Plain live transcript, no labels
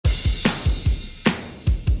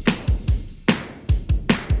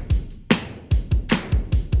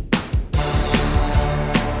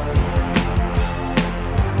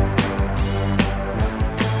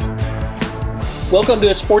Welcome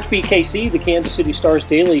to Sports Beat KC, the Kansas City Star's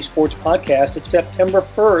daily sports podcast. It's September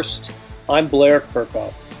 1st. I'm Blair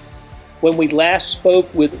Kirkhoff. When we last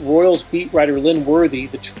spoke with Royals beat writer Lynn Worthy,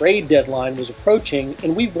 the trade deadline was approaching,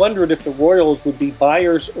 and we wondered if the Royals would be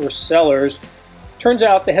buyers or sellers. Turns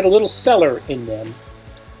out they had a little seller in them.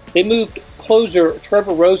 They moved closer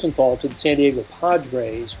Trevor Rosenthal to the San Diego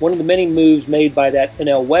Padres, one of the many moves made by that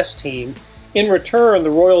NL West team. In return,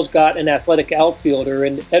 the Royals got an athletic outfielder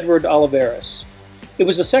in Edward Olivares. It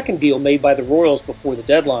was the second deal made by the Royals before the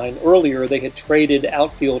deadline. Earlier, they had traded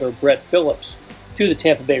outfielder Brett Phillips to the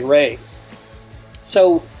Tampa Bay Rays.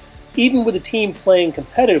 So, even with the team playing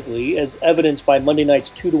competitively, as evidenced by Monday night's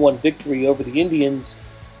 2-1 victory over the Indians,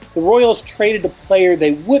 the Royals traded a player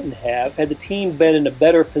they wouldn't have had the team been in a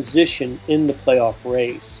better position in the playoff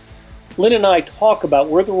race. Lynn and I talk about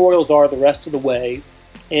where the Royals are the rest of the way,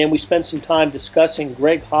 and we spent some time discussing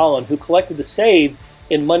Greg Holland, who collected the save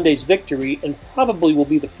in Monday's victory and probably will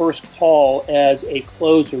be the first call as a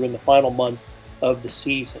closer in the final month of the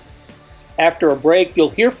season. After a break, you'll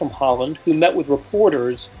hear from Holland, who met with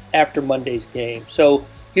reporters after Monday's game. So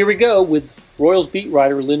here we go with Royals beat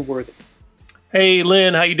writer Lynn Worthy. Hey,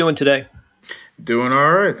 Lynn, how you doing today? Doing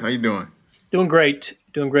all right. How you doing? Doing great.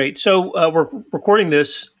 So we're recording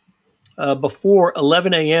this before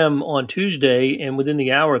 11 a.m. on Tuesday, and within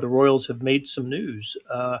the hour, the Royals have made some news.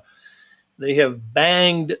 They have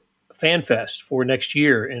banged FanFest for next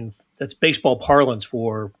year, and that's baseball parlance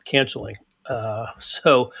for canceling.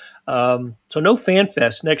 So no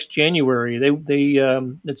FanFest next January.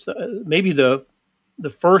 It's maybe the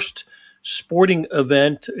first sporting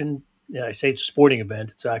event, and I say it's a sporting event.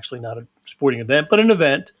 It's actually not a sporting event, but an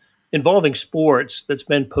event involving sports that's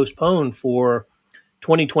been postponed for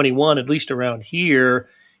 2021, at least around here.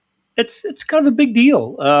 It's kind of a big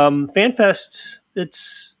deal. FanFest.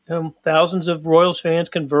 It's thousands of Royals fans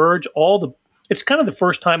converge. It's kind of the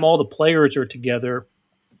first time all the players are together,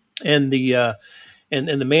 and the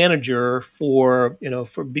manager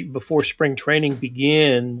before spring training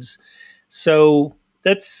begins. So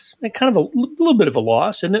that's kind of a little bit of a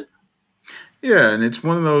loss, isn't it? Yeah, and it's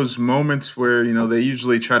one of those moments where, they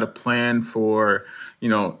usually try to plan for,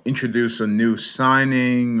 introduce a new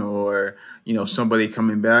signing or, somebody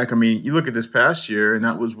coming back. I mean, you look at this past year, and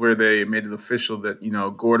that was where they made it official that,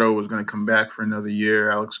 Gordo was going to come back for another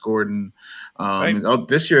year, Alex Gordon. Right.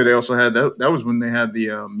 This year they also had that was when they had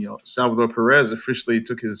the, Salvador Perez officially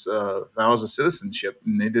took his vows of citizenship,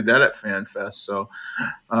 and they did that at FanFest. So,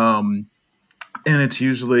 and it's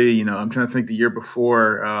usually, I'm trying to think the year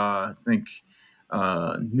before,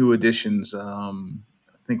 new additions.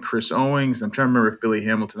 I think Chris Owings. I'm trying to remember if Billy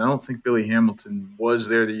Hamilton. I don't think Billy Hamilton was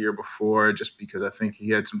there the year before, just because I think he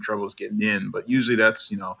had some troubles getting in. But usually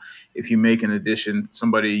that's, if you make an addition,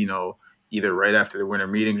 somebody, either right after the winter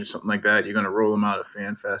meetings or something like that, you're going to roll them out of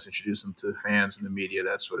FanFest, introduce them to the fans and the media,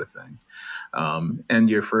 that sort of thing. And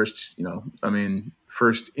your first,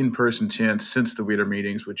 first in-person chance since the winter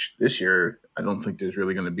meetings, which this year I don't think there's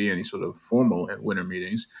really going to be any sort of formal winter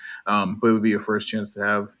meetings, but it would be your first chance to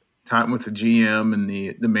have time with the GM and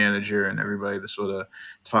the manager and everybody to sort of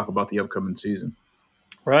talk about the upcoming season.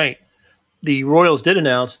 Right. The Royals did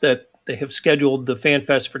announce that they have scheduled the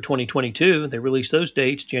FanFest for 2022. They released those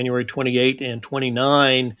dates, January 28 and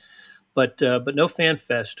 29, but no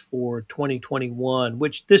FanFest for 2021,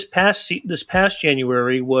 which this past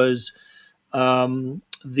January was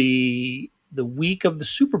the week of the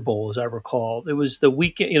Super Bowl, as I recall. It was the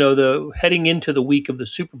weekend, heading into the week of the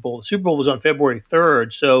Super Bowl. The Super Bowl was on February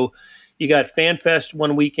 3rd, so you got FanFest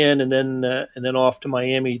one weekend, and then off to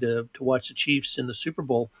Miami to watch the Chiefs in the Super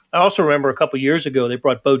Bowl. I also remember a couple years ago they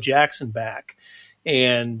brought Bo Jackson back,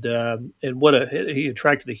 and he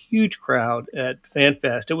attracted a huge crowd at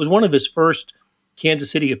FanFest. It was one of his first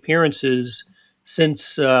Kansas City appearances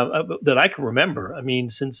since that I can remember. I mean,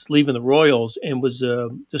 since leaving the Royals, and was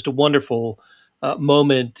just a wonderful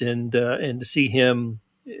moment, and to see him,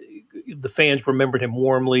 the fans remembered him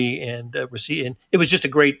warmly, and it was just a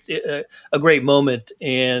great moment.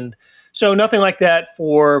 And so nothing like that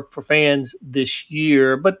for fans this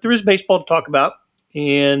year, but there is baseball to talk about.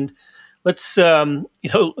 And let's, Lynn,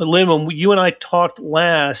 when you and I talked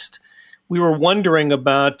last, we were wondering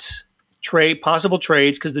about possible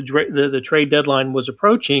trades, because the trade deadline was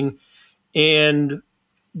approaching, and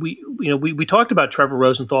we talked about Trevor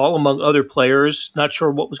Rosenthal among other players. Not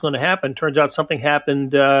sure what was going to happen. Turns out something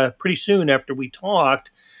happened pretty soon after we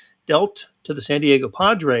talked. Dealt to the San Diego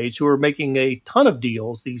Padres, who are making a ton of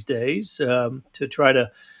deals these days to try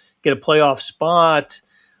to get a playoff spot.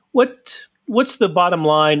 What's the bottom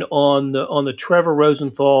line on the Trevor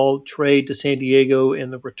Rosenthal trade to San Diego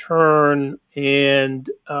and the return? And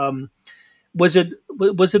was it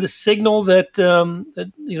a signal that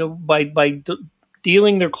by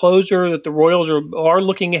dealing their closer that the Royals are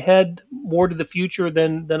looking ahead more to the future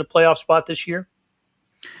than a playoff spot this year?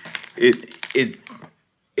 It it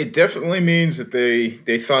it definitely means that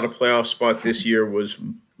they thought a playoff spot this year was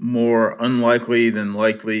more unlikely than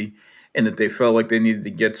likely, and that they felt like they needed to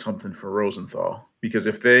get something for Rosenthal. Because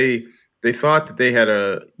if they thought that they had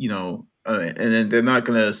and then they're not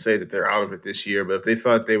going to say that they're out of it this year, but if they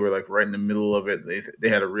thought they were like right in the middle of it, they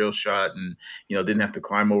had a real shot, and didn't have to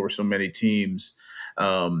climb over so many teams,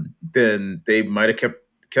 then they might have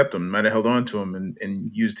kept him, might have held on to him,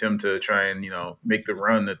 and used him to try and make the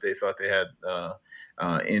run that they thought they had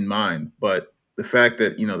in mind. But the fact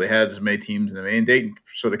that they had as many teams, and Dayton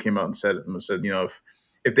sort of came out and said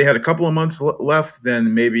if they had a couple of months left,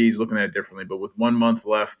 then maybe he's looking at it differently. But with 1 month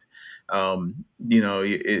left,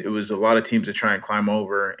 it was a lot of teams to try and climb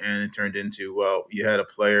over, and it turned into, well, you had a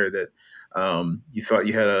player that you thought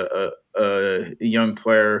you had a young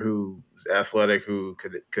player who was athletic, who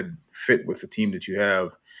could fit with the team that you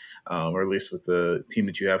have, or at least with the team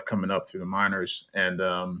that you have coming up through the minors, and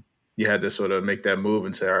you had to sort of make that move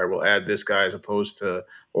and say, all right, we'll add this guy, as opposed to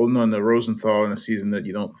holding on to Rosenthal in a season that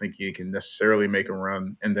you don't think you can necessarily make a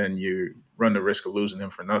run, and then you run the risk of losing him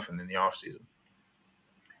for nothing in the offseason.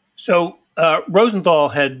 So Rosenthal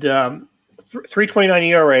had 3.29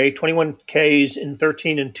 ERA, 21 Ks in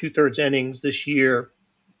 13 and 2/3 innings this year.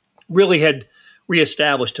 Really had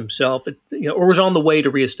reestablished himself, or was on the way to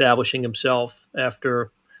reestablishing himself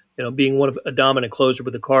after being a dominant closer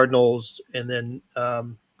with the Cardinals, and then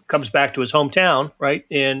comes back to his hometown, right,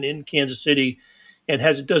 and in Kansas City, and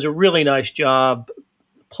does a really nice job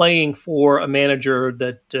playing for a manager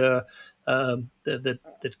that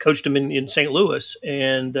coached him in St. Louis,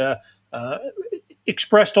 and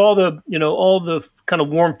expressed all the kind of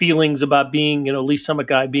warm feelings about being Lee Summit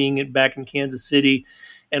guy being back in Kansas City.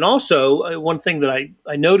 And also one thing that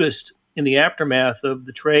I noticed in the aftermath of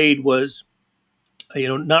the trade was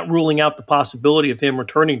not ruling out the possibility of him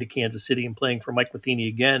returning to Kansas City and playing for Mike Matheny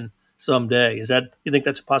again someday. You think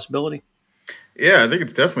that's a possibility? Yeah, I think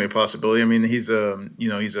it's definitely a possibility. I mean, he's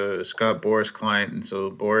a Scott Boras client, and so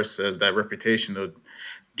Boras has that reputation of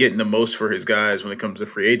getting the most for his guys when it comes to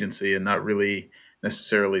free agency, and not really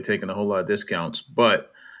necessarily taking a whole lot of discounts. But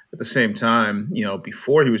at the same time,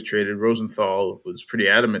 before he was traded, Rosenthal was pretty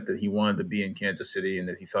adamant that he wanted to be in Kansas City, and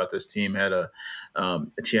that he thought this team had a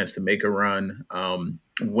chance to make a run.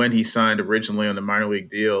 When he signed originally on the minor league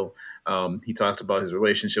deal, he talked about his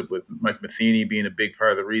relationship with Mike Matheny being a big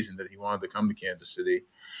part of the reason that he wanted to come to Kansas City.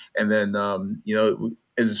 And then,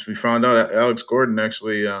 as we found out, Alex Gordon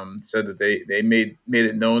actually said that they made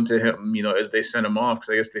it known to him, as they sent him off, because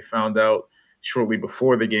I guess they found out shortly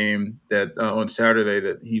before the game that on Saturday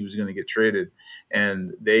that he was going to get traded,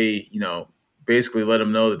 and they, basically let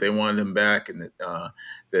him know that they wanted him back, and that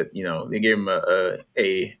they gave him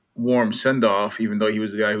a warm send off, even though he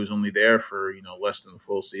was the guy who was only there for less than a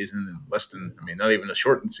full season, and not even a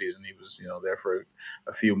shortened season. He was there for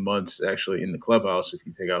a few months actually in the clubhouse, if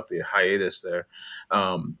you take out the hiatus there.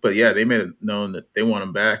 But yeah, they made it known that they want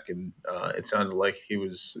him back, and it sounded like he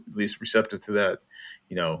was at least receptive to that,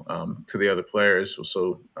 to the other players.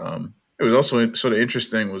 So it was also sort of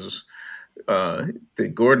interesting was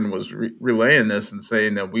that Gordon was relaying this and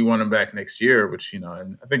saying that we want him back next year, which, and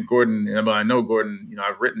I think Gordon, but I know Gordon,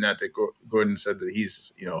 I've written that Gordon said that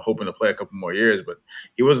he's, hoping to play a couple more years, but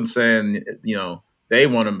he wasn't saying, they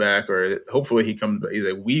want him back, or hopefully he comes back. He's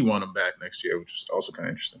like, we want him back next year, which is also kind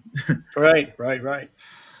of interesting. Right.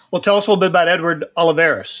 Well, tell us a little bit about Edward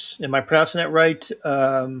Olivares. Am I pronouncing that right?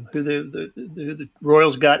 Who the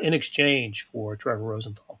Royals got in exchange for Trevor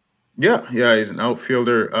Rosenthal? Yeah, he's an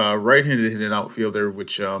outfielder, right-handed hitting outfielder,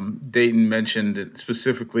 which Dayton mentioned it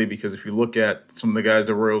specifically because if you look at some of the guys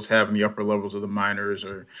the Royals have in the upper levels of the minors,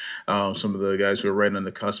 or some of the guys who are right on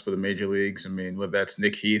the cusp of the major leagues, I mean, whether that's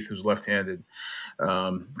Nick Heath, who's left-handed,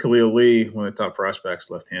 Khalil Lee, one of the top prospects,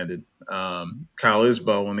 left-handed, Kyle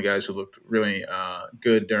Isbell, one of the guys who looked really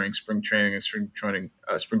good during spring training and spring training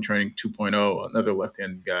 2.0, another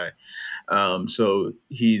left-handed guy. So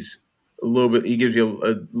he's a little bit. He gives you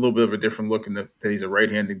a little bit of a different look in that he's a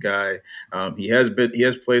right-handed guy. He has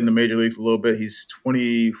played in the major leagues a little bit. He's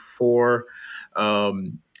 24,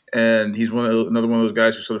 and he's another one of those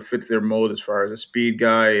guys who sort of fits their mold as far as a speed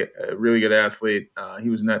guy, a really good athlete.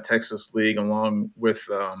 He was in that Texas league along with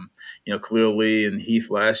Khalil Lee and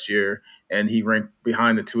Heath last year, and he ranked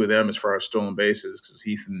behind the two of them as far as stolen bases, because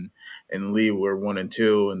Heath and Lee were 1 and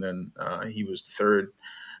 2, and then he was third.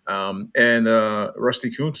 And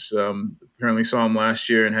Rusty Kuntz apparently saw him last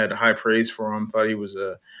year and had high praise for him. Thought he was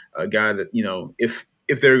a guy that, if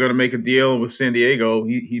if they were going to make a deal with San Diego,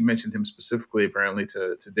 he mentioned him specifically, apparently,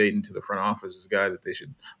 to Dayton, to the front office, as a guy that they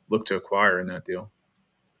should look to acquire in that deal.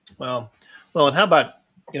 Well, well, and how about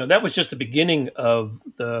that was just the beginning of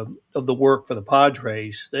the work for the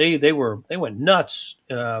Padres. They went nuts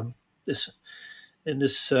this in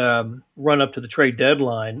this run up to the trade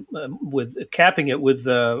deadline, with capping it with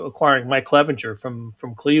acquiring Mike Clevenger from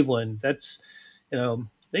Cleveland. That's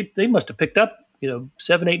they must have picked up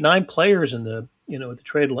 7, 8, 9 players in the at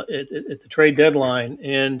the at the trade deadline,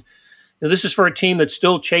 and this is for a team that's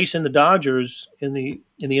still chasing the Dodgers in the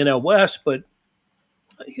NL West, but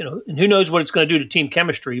and who knows what it's going to do to team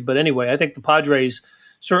chemistry. But anyway, I think the Padres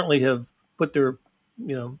certainly have put their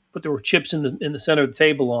put their chips in the center of the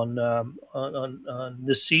table on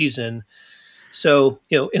this season. So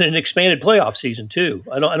in an expanded playoff season too.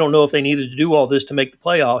 I don't know if they needed to do all this to make the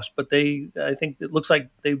playoffs, but I think it looks like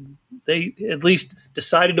they at least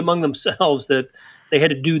decided among themselves that they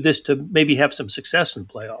had to do this to maybe have some success in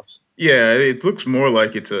playoffs. Yeah, it looks more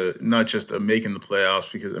like it's a not just a making the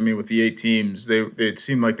playoffs, because I mean with the 8 teams, it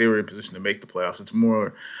seemed like they were in position to make the playoffs. It's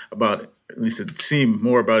more about, at least it seemed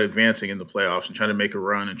more about advancing in the playoffs and trying to make a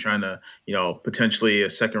run and trying to potentially a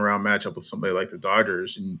second round matchup with somebody like the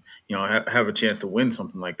Dodgers, and have a chance to win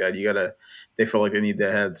something like that. They felt like they need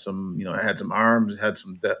to had some had some arms, had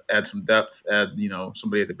some add some depth, add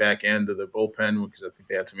somebody at the back end of the bullpen, because I think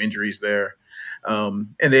they had some injuries there,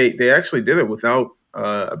 and they actually did it without.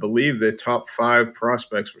 I believe the top 5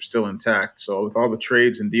 prospects were still intact. So with all the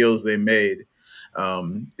trades and deals they made,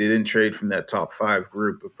 they didn't trade from that top 5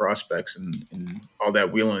 group of prospects and all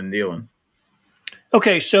that wheeling and dealing.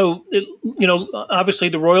 Okay, so obviously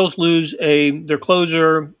the Royals lose their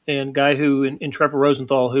closer and guy who in Trevor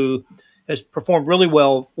Rosenthal, who has performed really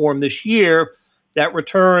well for him this year. That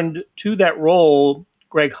returned to that role,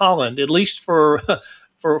 Greg Holland, at least for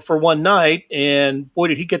for one night. And boy,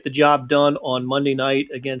 did he get the job done on Monday night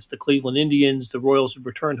against the Cleveland Indians. The Royals had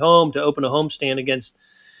returned home to open a homestand against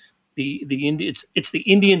it's the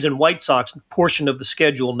Indians and White Sox portion of the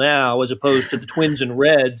schedule now, as opposed to the Twins and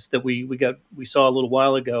Reds that we saw a little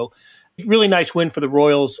while ago. Really nice win for the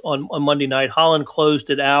Royals on Monday night. Holland closed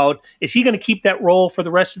it out. Is he going to keep that role for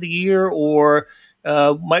the rest of the year, or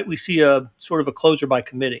might we see a sort of a closer by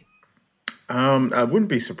committee? I wouldn't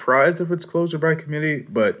be surprised if it's closer by committee,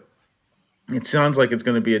 but it sounds like it's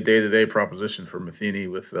going to be a day-to-day proposition for Matheny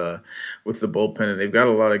with the bullpen, and they've got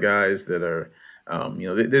a lot of guys that are.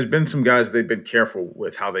 There's been some guys they've been careful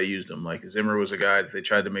with how they used him. Like Zimmer was a guy that they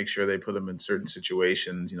tried to make sure they put him in certain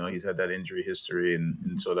situations. He's had that injury history,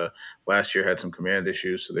 and sort of last year had some command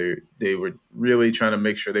issues. So they were really trying to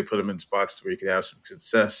make sure they put him in spots where he could have some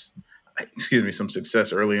success. Some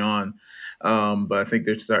success early on. But I think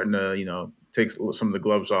they're starting to take some of the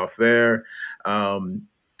gloves off there.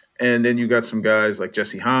 And then you got some guys like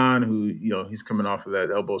Jesse Hahn, who, he's coming off of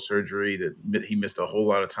that elbow surgery that he missed a whole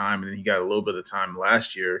lot of time. And then he got a little bit of time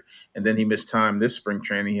last year. And then he missed time this spring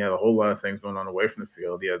training. He had a whole lot of things going on away from the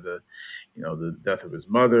field. He had the death of his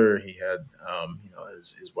mother. He had,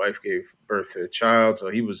 his wife gave birth to a child. So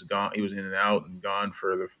he was gone. He was in and out and gone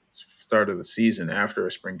for the start of the season after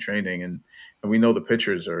a spring training. And we know the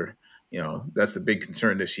pitchers are, that's the big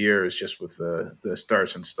concern this year, is just with the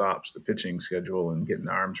starts and stops, the pitching schedule, and getting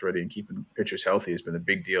the arms ready and keeping pitchers healthy has been a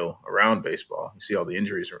big deal around baseball. You see all the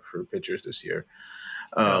injuries for pitchers this year.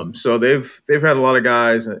 So they've had a lot of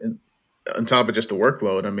guys on top of just the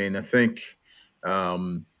workload. I mean, I think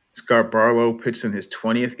Scott Barlow pitched in his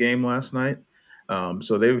 20th game last night.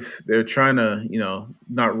 So they're trying to,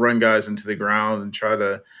 not run guys into the ground and try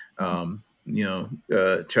to,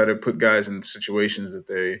 try to put guys in situations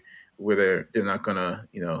where they're not going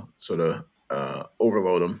to, sort of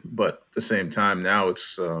overload them. But at the same time, now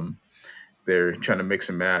it's they're trying to mix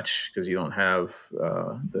and match, because you don't have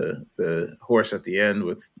the horse at the end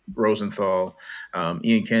with Rosenthal.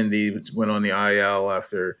 Ian Kennedy went on the IL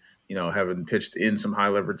after having pitched in some high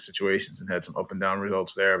leverage situations and had some up and down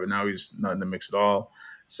results there, but now he's not in the mix at all.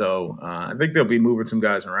 So I think they'll be moving some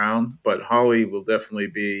guys around, but Holly will definitely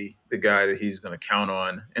be the guy that he's going to count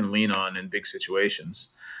on and lean on in big situations.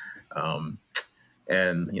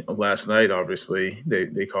 And last night, obviously,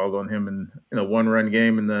 they called on him in a 1-run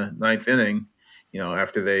game in the 9th inning.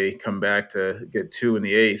 After they come back to get 2 in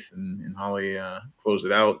the 8th, and Holly closed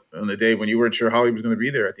it out on the day when you weren't sure Holly was going to be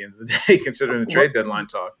there at the end of the day, considering the trade deadline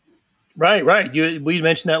talk. Right. We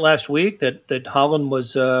mentioned that last week that Holland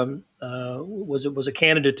was a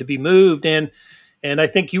candidate to be moved, and I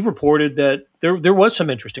think you reported that there was some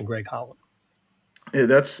interest in Greg Holland. Yeah,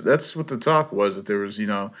 that's what the talk was, that there was,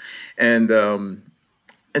 and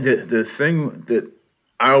the thing that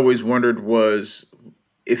I always wondered was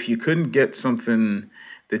if you couldn't get something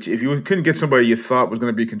if you couldn't get somebody you thought was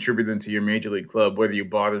going to be contributing to your major league club, whether you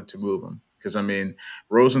bothered to move them. Because I mean,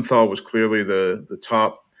 Rosenthal was clearly the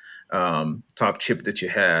top chip that you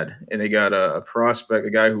had, and they got a prospect, a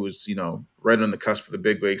guy who was right on the cusp of the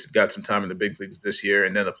big leagues, got some time in the big leagues this year,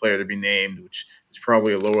 and then a player to be named, which is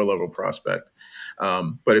probably a lower level prospect.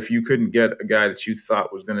 But if you couldn't get a guy that you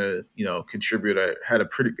thought was going to, contribute, had a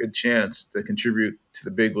pretty good chance to contribute to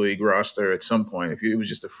the big league roster at some point. If it was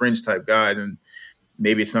just a fringe type guy, then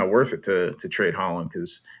maybe it's not worth it to trade Holland,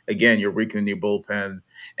 because again, you're weakening your bullpen,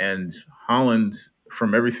 and Holland,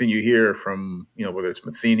 from everything you hear from whether it's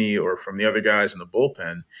Matheny or from the other guys in the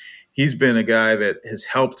bullpen, he's been a guy that has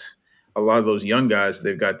helped a lot of those young guys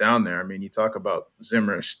they've got down there. I mean, you talk about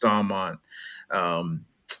Zimmer, Staumont,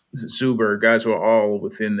 Zuber, guys who are all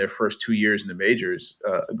within their first 2 years in the majors.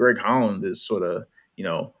 Greg Holland is sort of,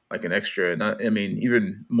 like an extra.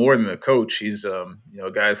 Even more than a coach, he's a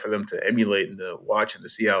guy for them to emulate and to watch and to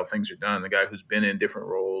see how things are done. The guy who's been in different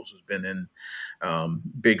roles, who's been in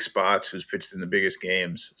big spots, who's pitched in the biggest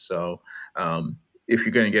games. So if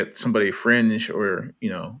you're going to get somebody fringe or,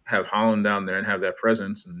 have Holland down there and have that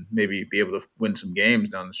presence and maybe be able to win some games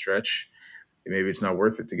down the stretch, maybe it's not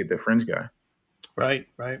worth it to get that fringe guy. Right.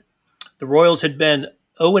 The Royals had been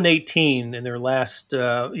 0-18 in their last,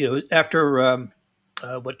 after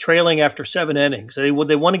trailing after 7 innings. They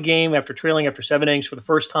won a game after trailing after 7 innings for the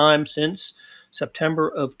first time since September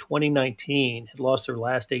of 2019. Had lost their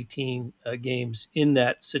last 18 games in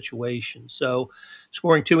that situation. So,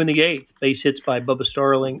 scoring 2 in the 8th, base hits by Bubba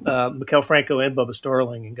Starling, Maikel Franco, and Bubba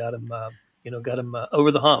Starling, and got him. Got him over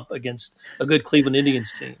the hump against a good Cleveland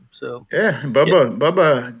Indians team. So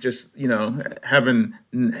Bubba just having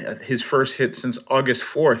his first hit since August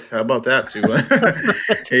 4th. How about that too?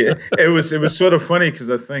 it was sort of funny because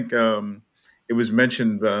I think it was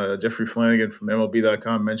mentioned. Jeffrey Flanagan from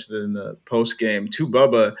MLB.com mentioned it in the post game to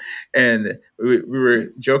Bubba, and we were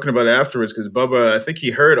joking about it afterwards because Bubba, I think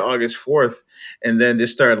he heard August 4th, and then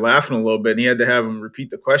just started laughing a little bit, and he had to have him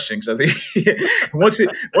repeat the question because I think once he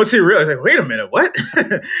realized, like, wait a minute, what?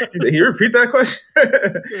 Did he repeat that question?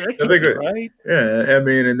 Right? Yeah,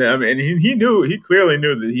 he clearly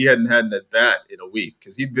knew that he hadn't had an at bat in a week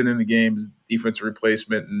because he'd been in the games, defensive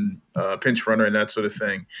replacement and pinch runner and that sort of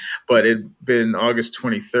thing. But it'd been August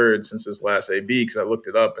 23rd since his last AB because I looked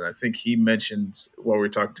it up, and I think he mentioned while we were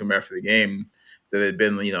talking to him after the game that it had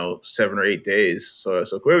been 7 or 8 days. So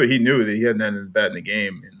clearly he knew that he hadn't had an at bat in the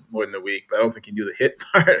game in more than a week. But I don't think he knew the hit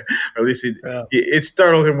part, or at least it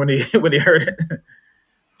startled him when he heard it.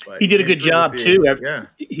 He did a good job too.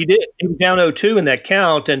 He did. He was down 0-2 in that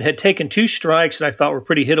count and had taken 2 strikes that I thought were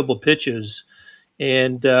pretty hittable pitches,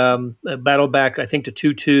 and battled back, I think, to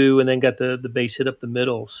 2-2, and then got the base hit up the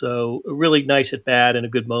middle. So a really nice at bat and a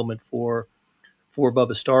good moment for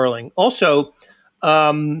Bubba Starling. Also,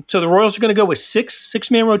 so the Royals are going to go with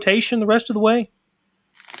six-man rotation the rest of the way.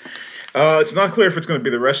 It's not clear if it's going to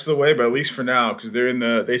be the rest of the way, but at least for now, because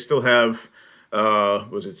they still have.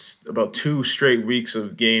 About 2 straight weeks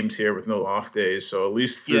of games here with no off days. So at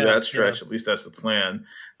least through that stretch, at least that's the plan.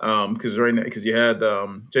 Because you had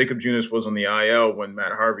Jacob Junis was on the IL when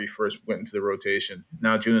Matt Harvey first went into the rotation.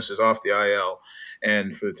 Now Junis is off the IL,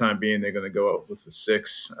 and for the time being, they're going to go out with the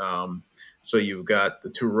 6. So you've got the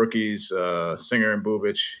 2 rookies, Singer and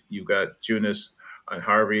Bubich. You've got Junis and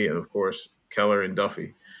Harvey, and of course Keller and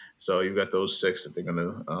Duffy. So you've got those 6 that they're going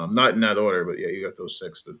to not in that order, but you got those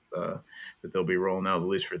 6 that they'll be rolling out at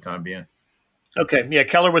least for the time being. Okay, yeah,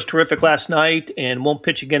 Keller was terrific last night and won't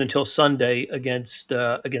pitch again until Sunday against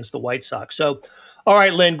the White Sox. So, all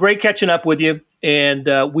right, Lynn, great catching up with you, and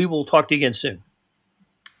we will talk to you again soon.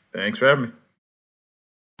 Thanks for having me.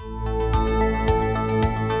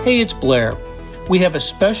 Hey, it's Blair. We have a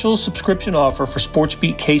special subscription offer for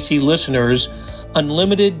SportsBeat KC listeners.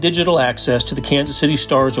 Unlimited digital access to the Kansas City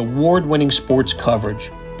Star's award-winning sports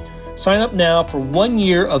coverage. Sign up now for 1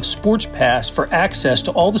 year of Sports Pass for access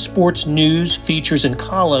to all the sports news, features, and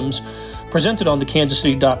columns presented on the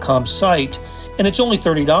kansascity.com site, and it's only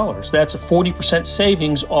 $30. That's a 40%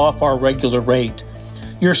 savings off our regular rate.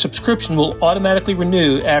 Your subscription will automatically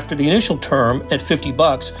renew after the initial term at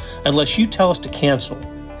 $50 unless you tell us to cancel.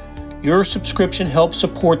 Your subscription helps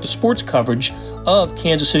support the sports coverage of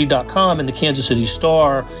kansascity.com and the Kansas City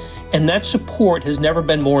Star, and that support has never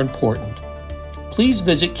been more important. Please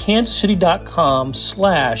visit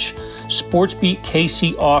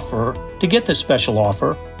kansascity.com/SportsBeatKC offer to get this special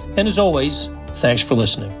offer. And as always, thanks for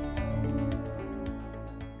listening.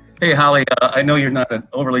 Hey, Holly, I know you're not an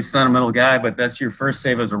overly sentimental guy, but that's your first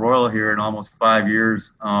save as a Royal here in almost 5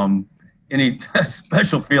 years. Any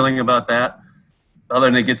special feeling about that? Other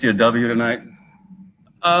than it gets you a W tonight?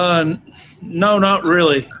 No, not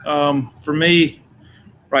really. For me,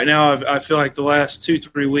 right now, I feel like the last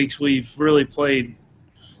 2-3 weeks we've really played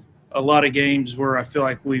a lot of games where I feel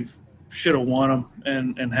like we've should have won them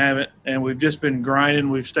and haven't, and we've just been grinding.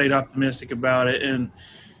 We've stayed optimistic about it, and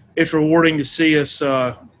it's rewarding to see us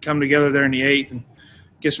come together there in the eighth and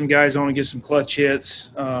get some guys on and get some clutch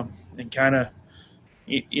hits, and kind of,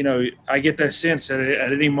 I get that sense that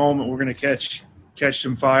at any moment we're going to catch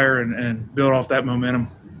some fire and build off that momentum.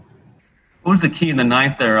 What was the key in the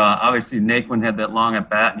ninth there? Obviously, Naquin had that long at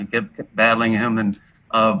bat, and you kept battling him. And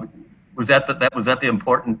was that the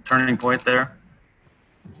important turning point there?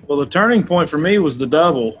 Well, the turning point for me was the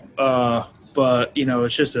double, but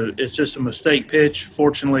it's just a mistake pitch.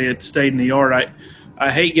 Fortunately, it stayed in the yard.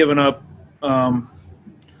 I hate giving up.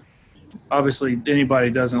 Obviously, anybody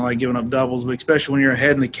doesn't like giving up doubles, but especially when you're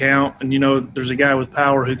ahead in the count, and there's a guy with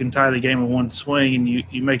power who can tie the game in one swing, and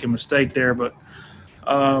you make a mistake there. But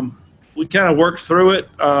we kind of worked through it.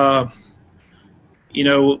 With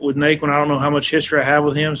Naquin, I don't know how much history I have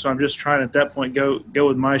with him, so I'm just trying at that point go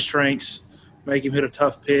with my strengths, make him hit a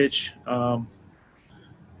tough pitch, and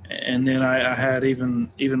then I had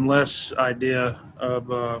even less idea of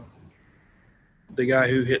the guy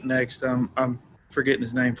who hit next. I'm forgetting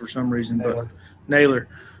his name for some reason, but Naylor.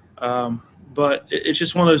 But it's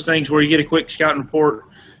just one of those things where you get a quick scouting report,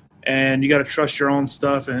 and you got to trust your own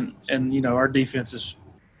stuff, and our defenses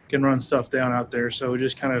can run stuff down out there, so we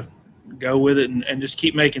just kind of go with it and just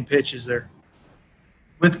keep making pitches there.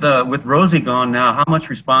 With Rosie gone now, how much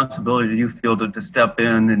responsibility do you feel to step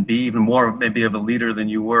in and be even more maybe of a leader than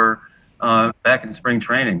you were back in spring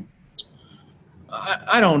training?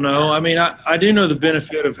 I don't know. I mean, I do know the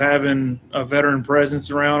benefit of having a veteran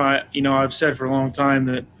presence around. I've said for a long time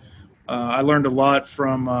that I learned a lot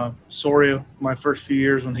from Soria my first few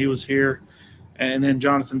years when he was here, and then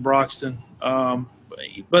Jonathan Broxton.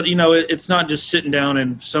 But it's not just sitting down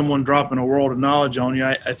and someone dropping a world of knowledge on you.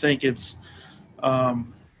 I think it's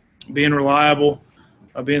being reliable,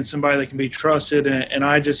 being somebody that can be trusted, and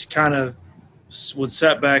I just kind of would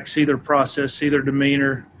sit back, see their process, see their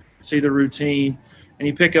demeanor, see their routine, and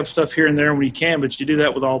you pick up stuff here and there when you can. But you do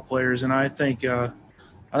that with all players, and I think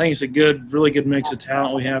it's a really good mix of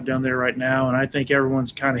talent we have down there right now, and I think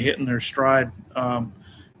everyone's kind of hitting their stride.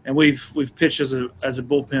 And we've pitched as a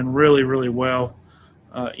bullpen really, really well.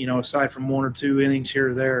 Aside from 1 or 2 innings here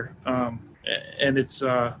or there. And it's,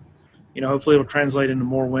 hopefully it'll translate into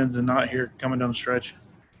more wins than not here coming down the stretch.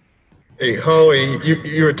 Hey, Holly,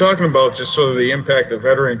 you were talking about just sort of the impact a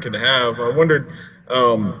veteran can have. I wondered,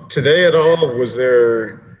 today at all, was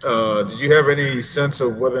there did you have any sense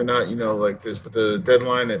of whether or not, like this, with the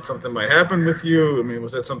deadline, that something might happen with you? I mean,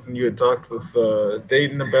 was that something you had talked with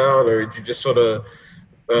Dayton about, or did you just sort of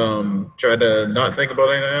try to not think about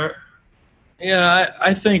any of that? Yeah,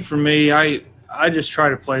 I think for me, I just try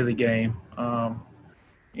to play the game.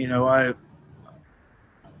 I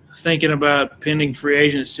thinking about pending free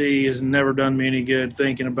agency has never done me any good.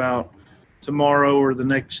 Thinking about tomorrow or the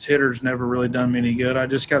next hitter's never really done me any good. I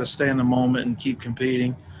just got to stay in the moment and keep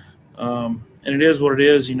competing. And it is what it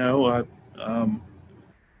is.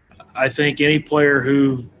 I think any player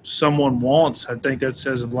who someone wants, I think that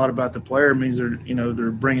says a lot about the player. It means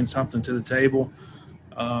they're bringing something to the table.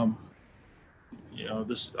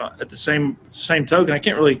 This at the same token, I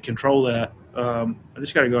can't really control that. I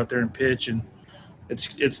just got to go out there and pitch, and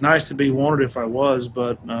it's nice to be wanted if I was,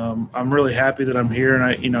 but I'm really happy that I'm here, and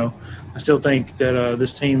I still think that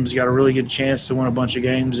this team's got a really good chance to win a bunch of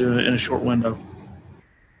games in a short window.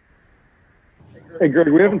 Hey, Greg,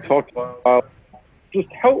 we haven't talked about just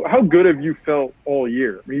how good have you felt all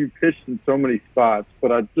year? I mean, you pitched in so many spots,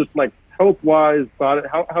 but I just like health-wise,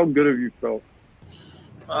 how good have you felt?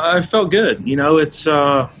 I felt good. It's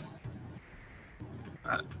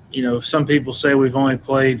some people say we've only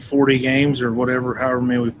played 40 games or whatever, however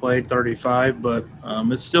many we played, 35, but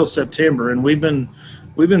it's still September, and we've been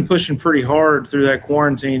pushing pretty hard through that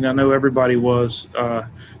quarantine. I know everybody was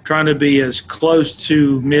trying to be as close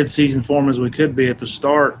to mid-season form as we could be at the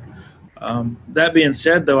start. That being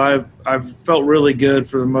said, though, I've felt really good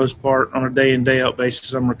for the most part on a day-in, day-out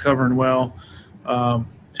basis. I'm recovering well.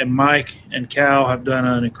 And Mike and Cal have done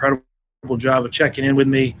an incredible job of checking in with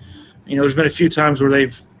me. There's been a few times where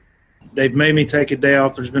they've made me take a day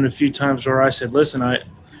off. There's been a few times where I said, listen, I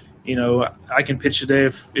can pitch today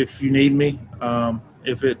if you need me,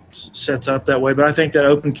 if it sets up that way. But I think that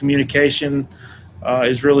open communication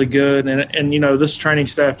is really good. And this training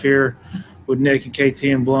staff here with Nick and KT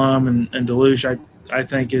and Blum and Deluge, I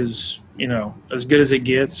think is, as good as it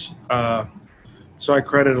gets. So I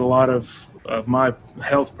credit a lot of my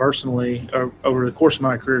health personally over the course of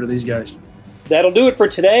my career to these guys. That'll do it for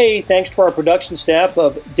today. Thanks to our production staff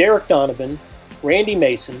of Derek Donovan, Randy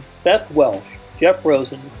Mason, Beth Welsh, Jeff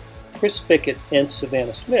Rosen, Chris Fickett, and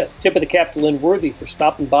Savannah Smith. Tip of the cap to Lynn Worthy for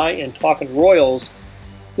stopping by and talking Royals.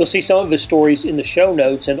 You'll see some of his stories in the show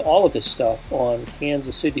notes and all of his stuff on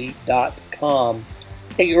kansascity.com.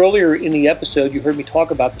 Hey, earlier in the episode, you heard me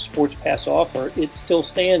talk about the Sports Pass offer. It still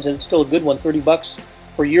stands, and it's still a good one, $30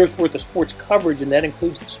 for a year's worth of sports coverage, and that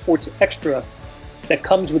includes the Sports Extra that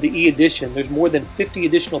comes with the e-edition. There's more than 50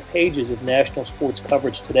 additional pages of national sports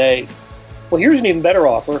coverage today. Well, here's an even better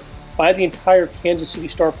offer. Buy the entire Kansas City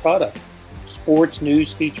Star product. Sports,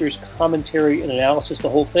 news, features, commentary, and analysis, the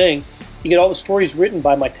whole thing. You get all the stories written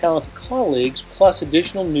by my talented colleagues, plus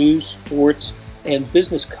additional news, sports, and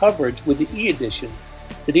business coverage with the e-edition.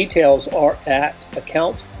 The details are at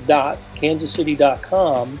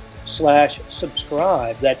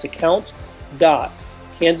account.kansascity.com/subscribe. That's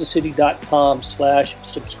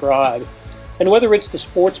account.kansascity.com/subscribe. And whether it's the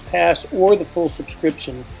Sports Pass or the full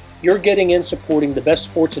subscription, you're getting in supporting the best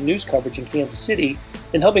sports and news coverage in Kansas City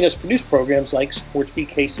and helping us produce programs like Sports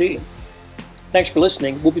BKC. Thanks for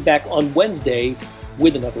listening. We'll be back on Wednesday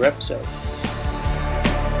with another episode.